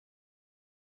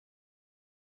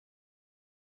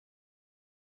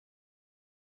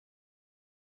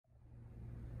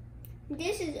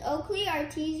This is Oakley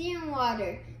Artesian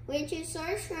water, which is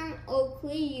sourced from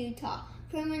Oakley, Utah,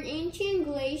 from an ancient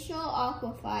glacial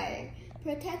aquifer,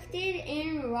 protected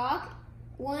in rock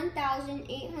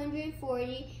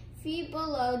 1,840 feet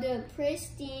below the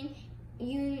pristine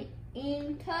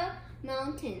Uinta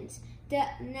Mountains. The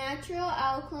natural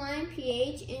alkaline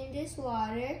pH in this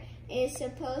water is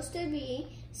supposed to be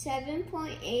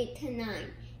 7.8 to 9.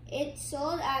 It's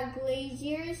sold at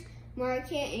Glazier's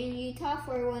market in Utah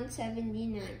for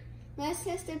 $179. Let's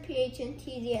test the pH and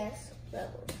TDS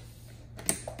levels.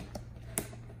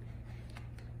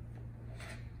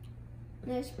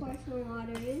 Let's pour some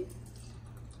water in.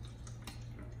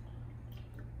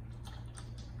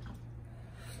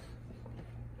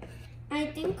 I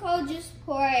think I'll just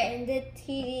pour in the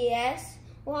TDS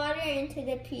water into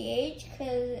the pH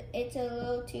because it's a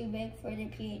little too big for the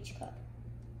pH cup.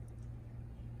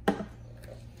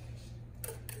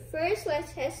 First,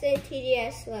 let's test the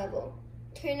TDS level.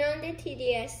 Turn on the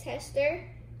TDS tester,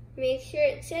 make sure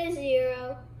it says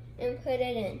 0, and put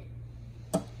it in.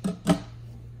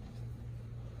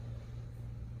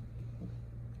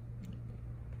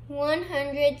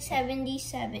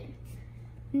 $177.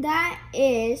 That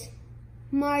is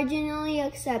marginally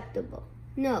acceptable.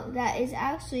 No, that is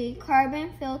actually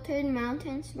carbon-filtered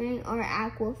mountain spring or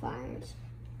aquifers.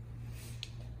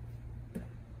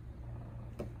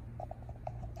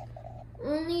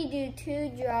 Only do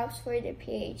 2 drops for the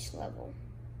pH level.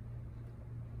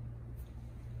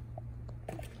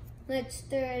 Let's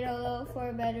stir it a little for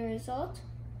a better result.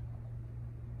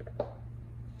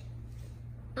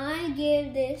 I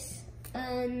give this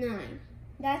a 9.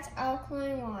 That's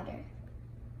alkaline water.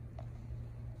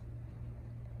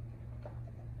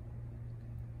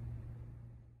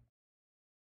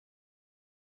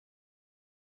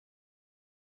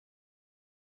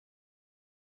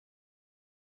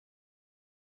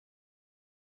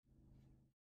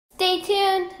 Stay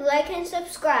tuned, like and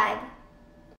subscribe.